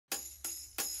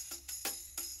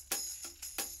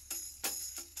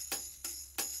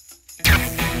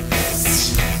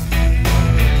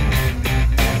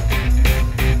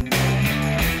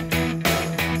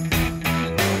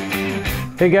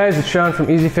Hey guys, it's Shaun from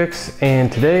Easy Fix,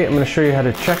 and today I'm going to show you how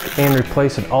to check and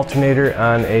replace an alternator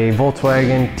on a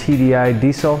Volkswagen TDI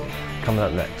diesel. Coming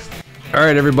up next.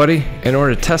 Alright everybody, in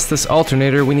order to test this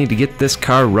alternator we need to get this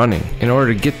car running. In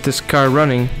order to get this car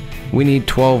running we need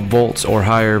 12 volts or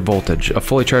higher voltage. A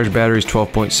fully charged battery is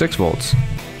 12.6 volts.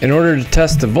 In order to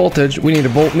test the voltage we need a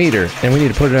voltmeter, and we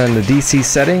need to put it on the DC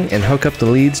setting and hook up the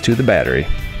leads to the battery.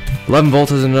 11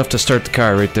 volts is enough to start the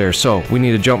car right there, so we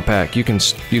need a jump pack. You can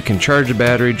charge the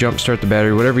battery, jump start the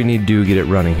battery, whatever you need to do to get it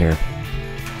running here.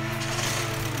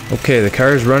 Okay, the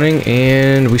car is running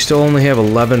and we still only have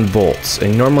 11 volts. A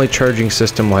normally charging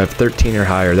system will have 13 or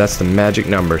higher. That's the magic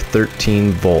number,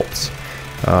 13 volts.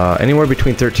 Anywhere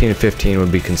between 13 and 15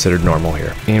 would be considered normal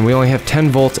here. And we only have 10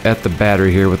 volts at the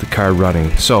battery here with the car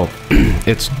running. So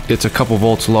it's a couple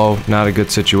volts low, not a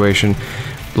good situation.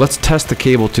 Let's test the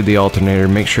cable to the alternator,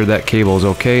 make sure that cable is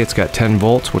okay. It's got 10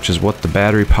 volts, which is what the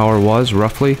battery power was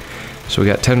roughly. So we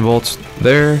got 10 volts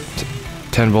there,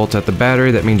 10 volts at the battery.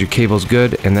 That means your cable's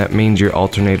good, and that means your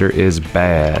alternator is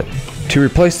bad. To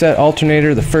replace that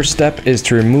alternator, the first step is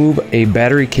to remove a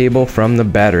battery cable from the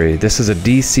battery. This is a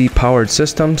DC powered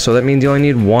system, so that means you only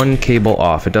need one cable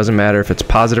off. It doesn't matter if it's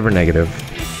positive or negative.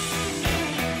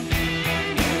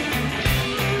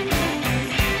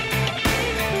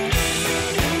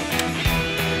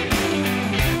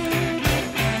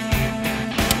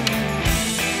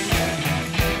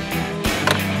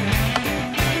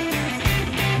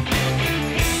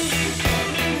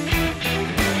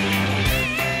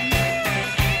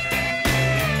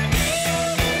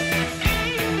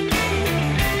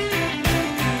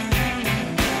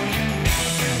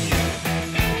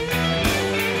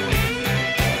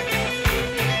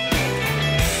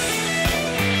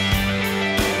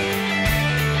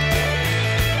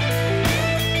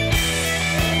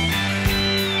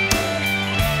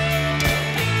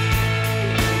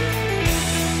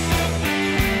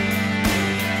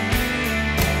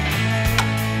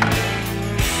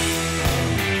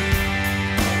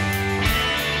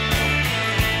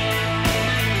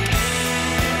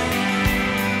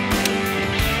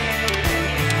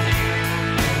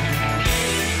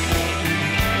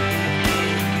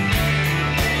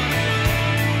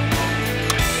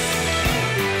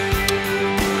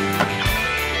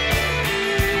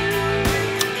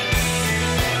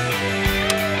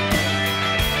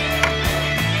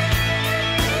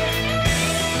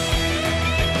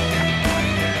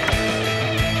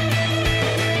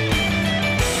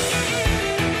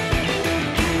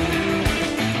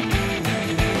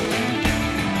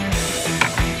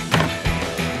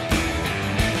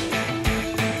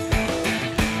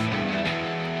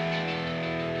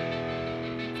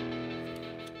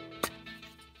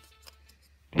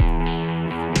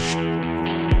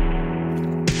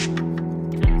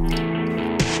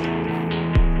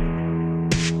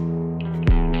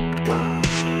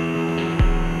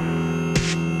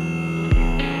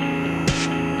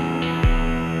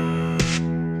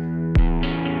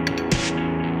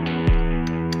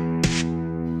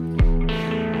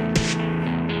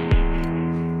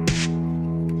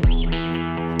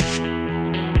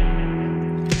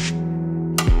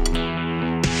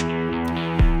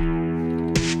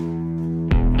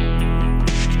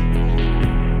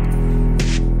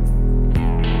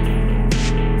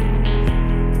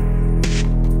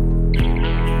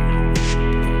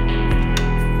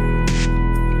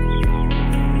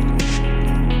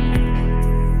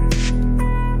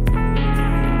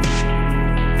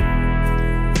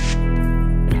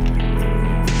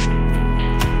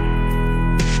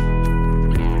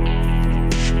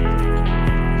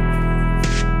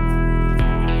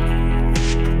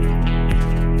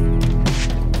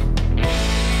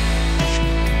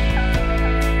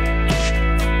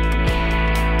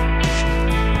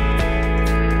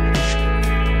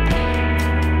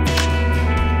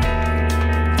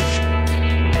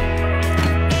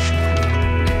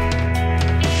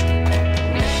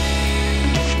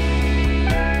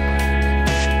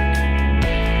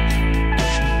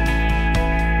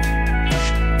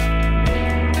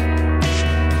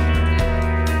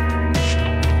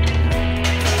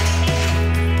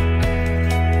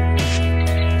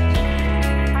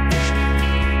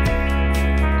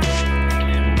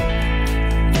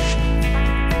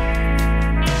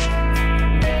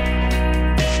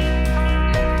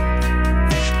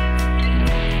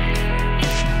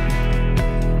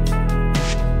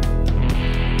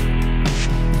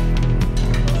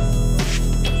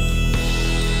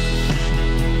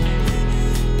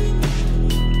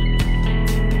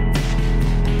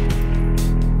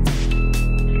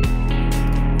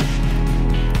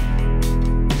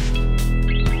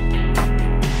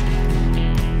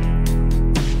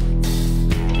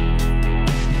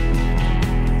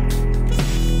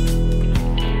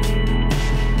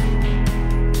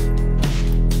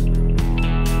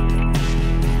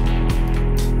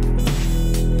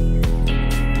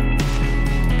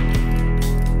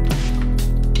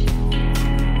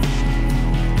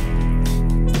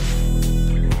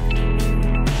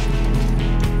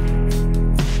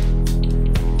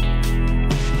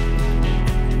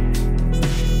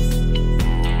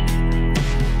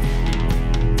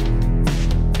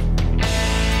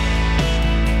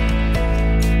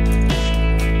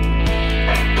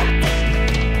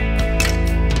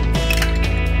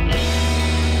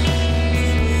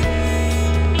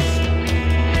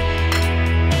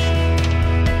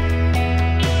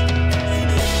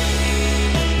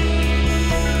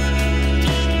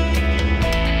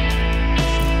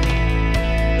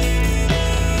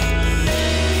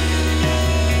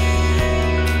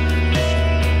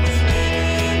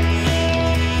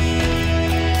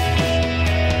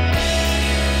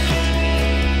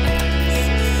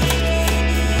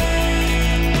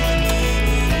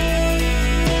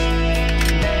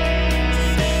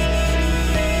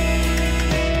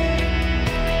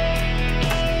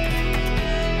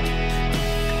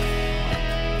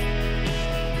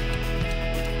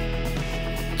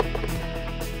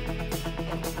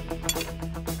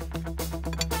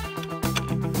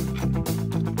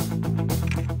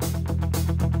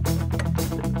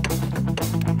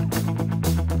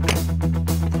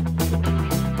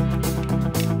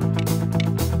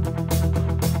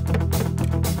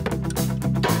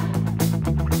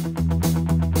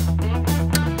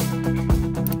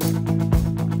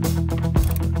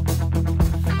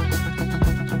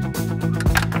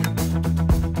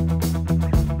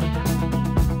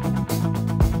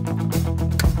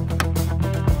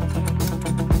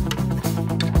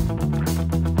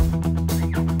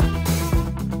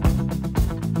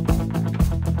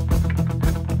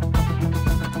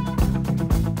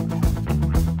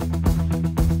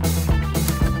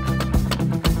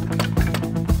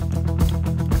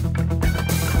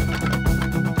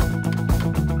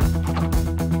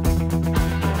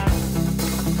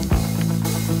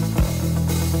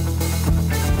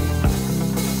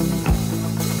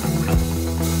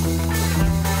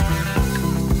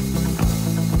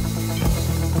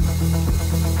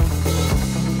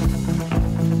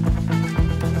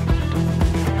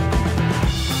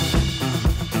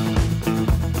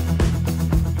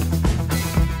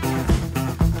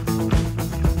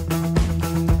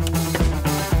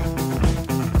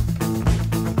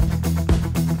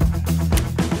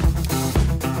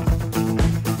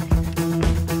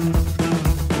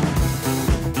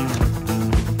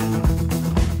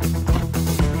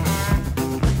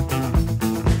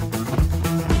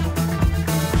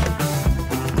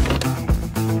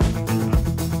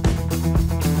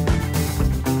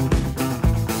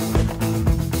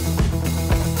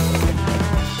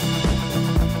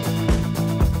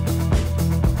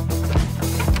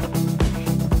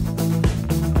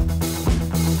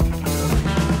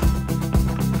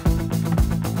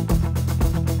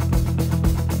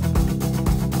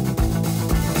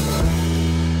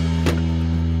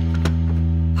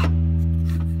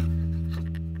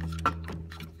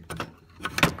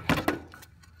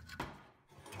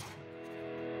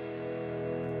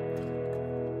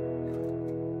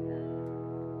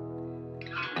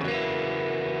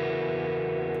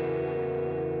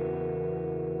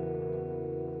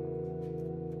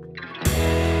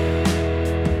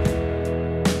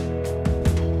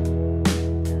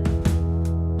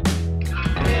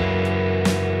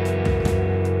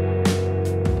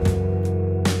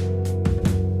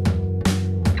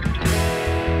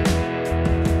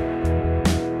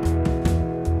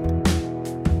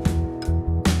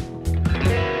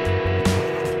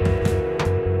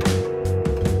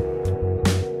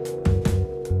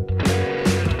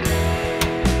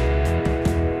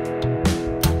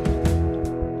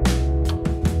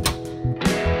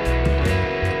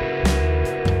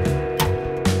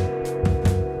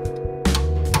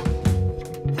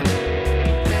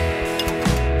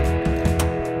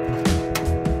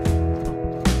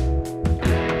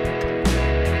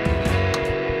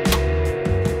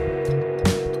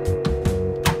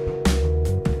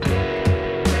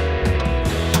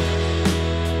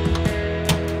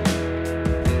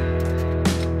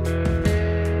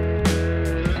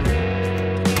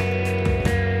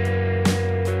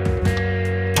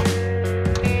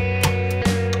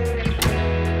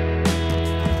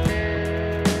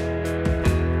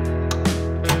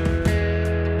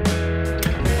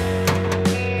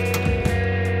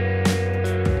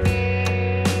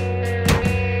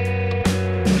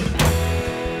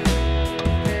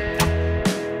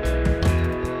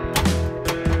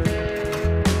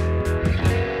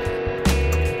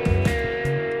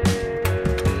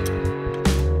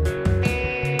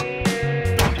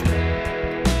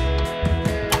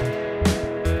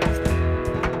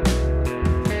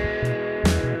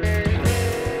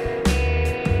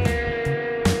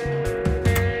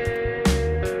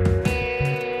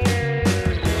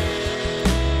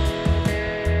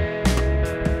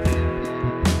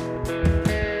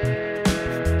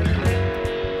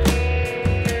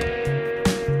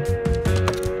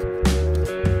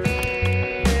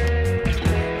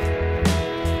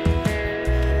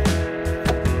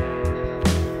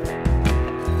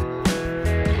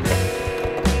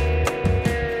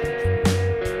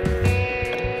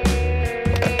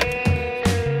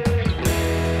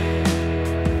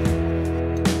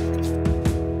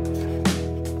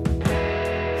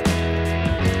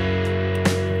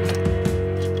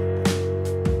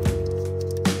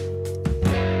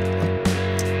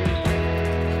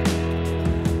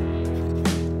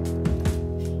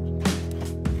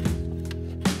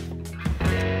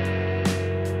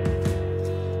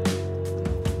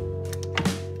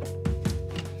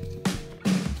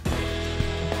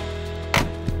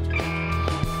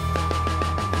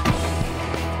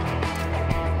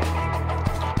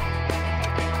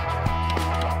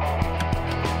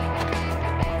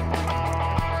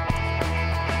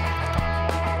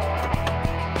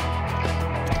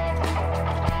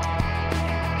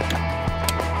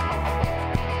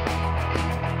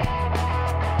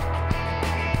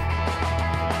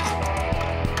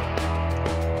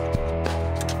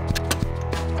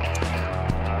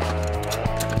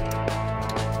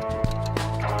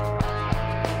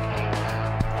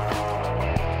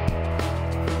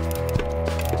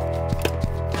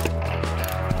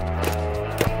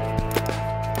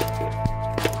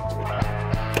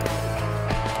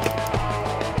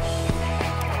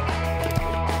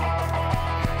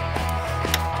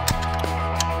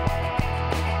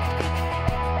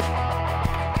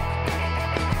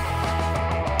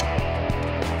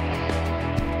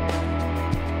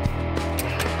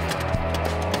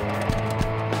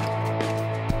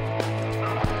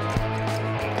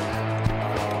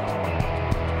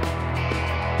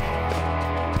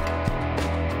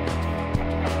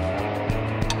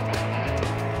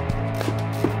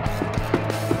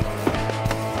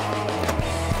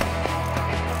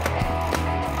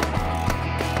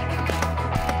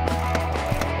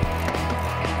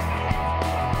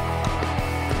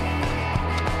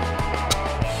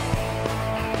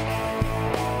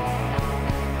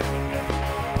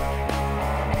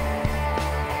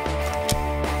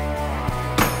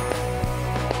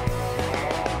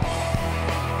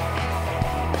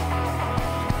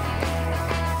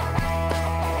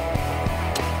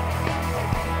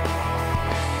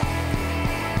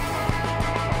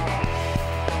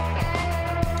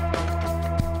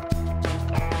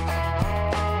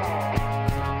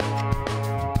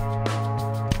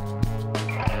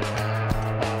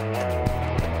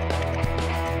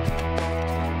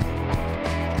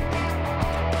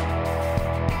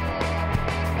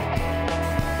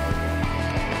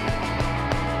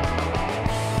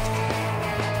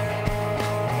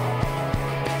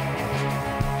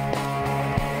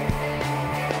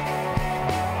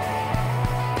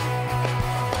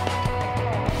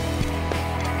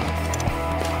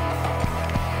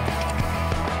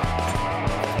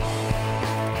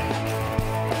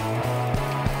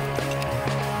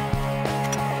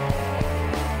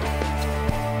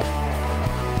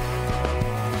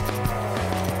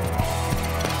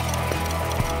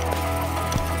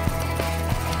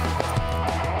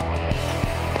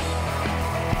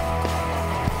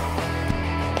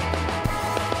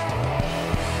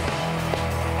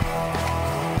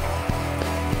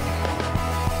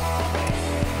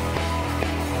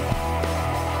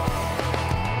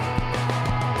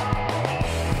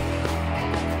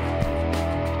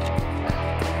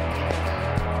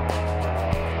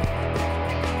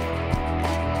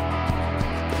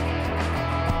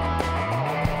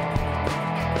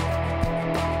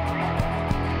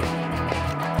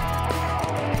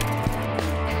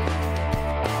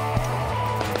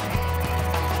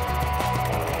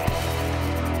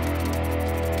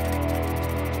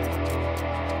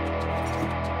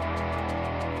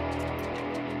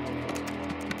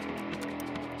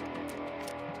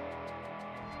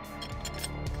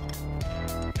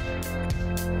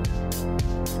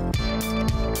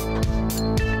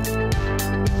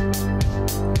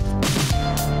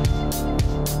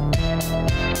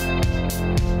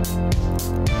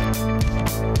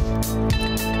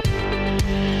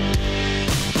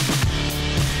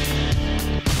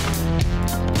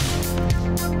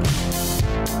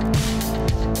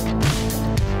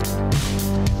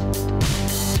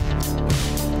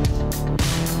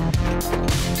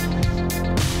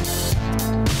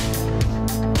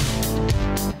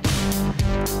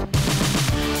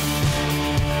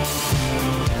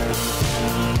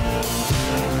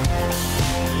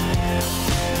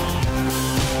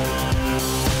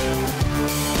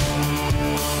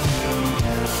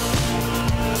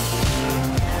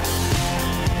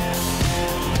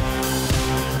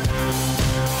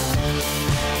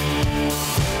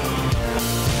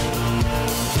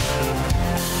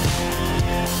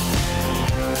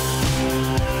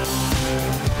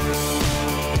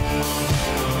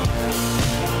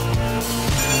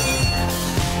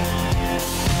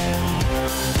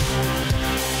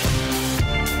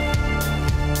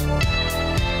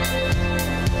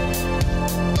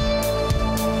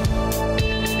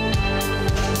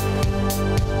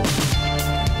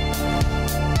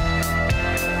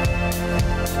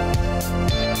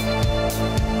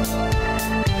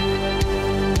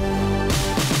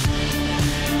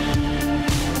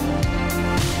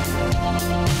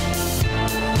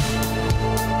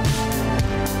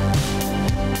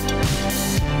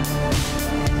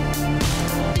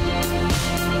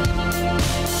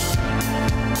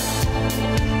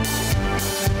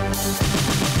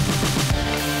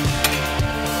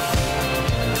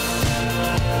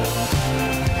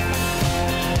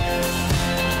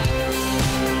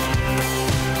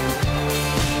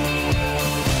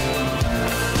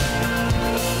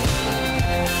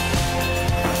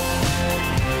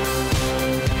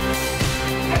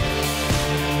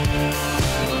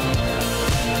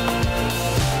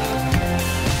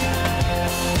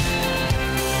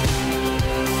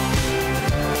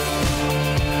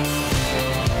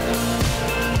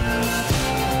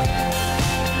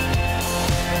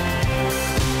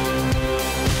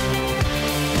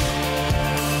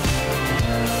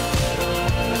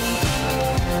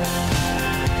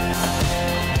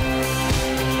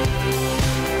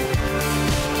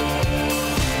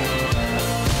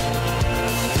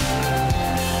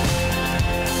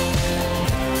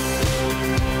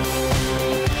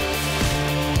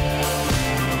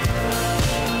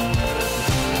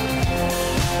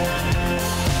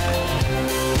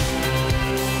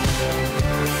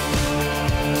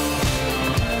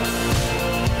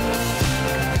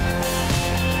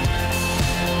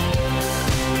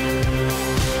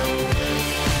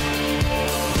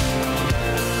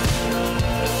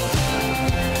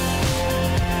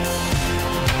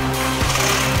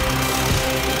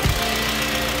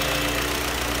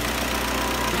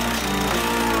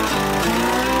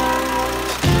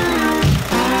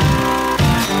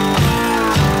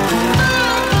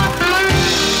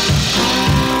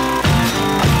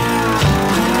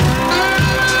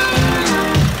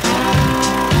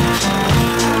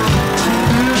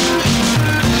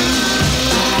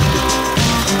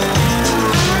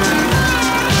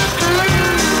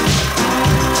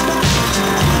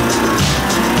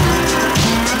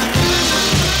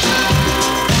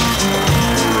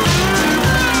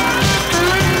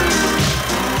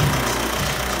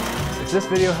 If this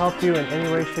video helped you in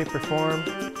any way, shape, or form,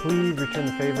 please return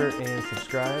the favor and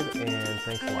subscribe, and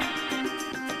thanks a lot.